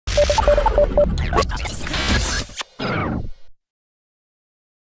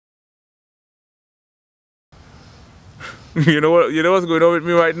You know what's going on with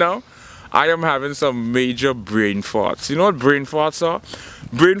me right now? I am having some major brain farts. You know what brain farts are?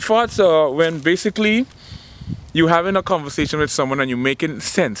 Brain farts are when basically you're having a conversation with someone and you're making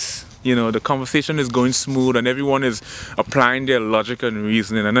sense. You know, the conversation is going smooth and everyone is applying their logic and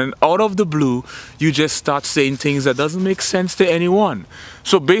reasoning, and then out of the blue you just start saying things that doesn't make sense to anyone.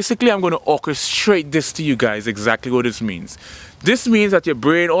 So basically I'm going to orchestrate this to you guys, exactly what this means. This means that your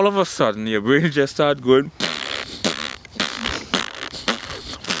brain, all of a sudden your brain just starts going.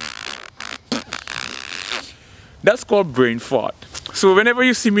 That's called brain fart. So whenever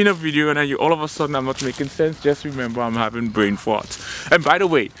you see me in a video and you all of a sudden I'm not making sense, just remember I'm having brain farts. And by the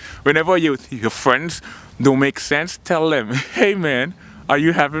way, whenever your friends don't make sense, tell them, hey man, are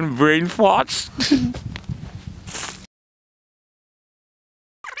you having brain farts?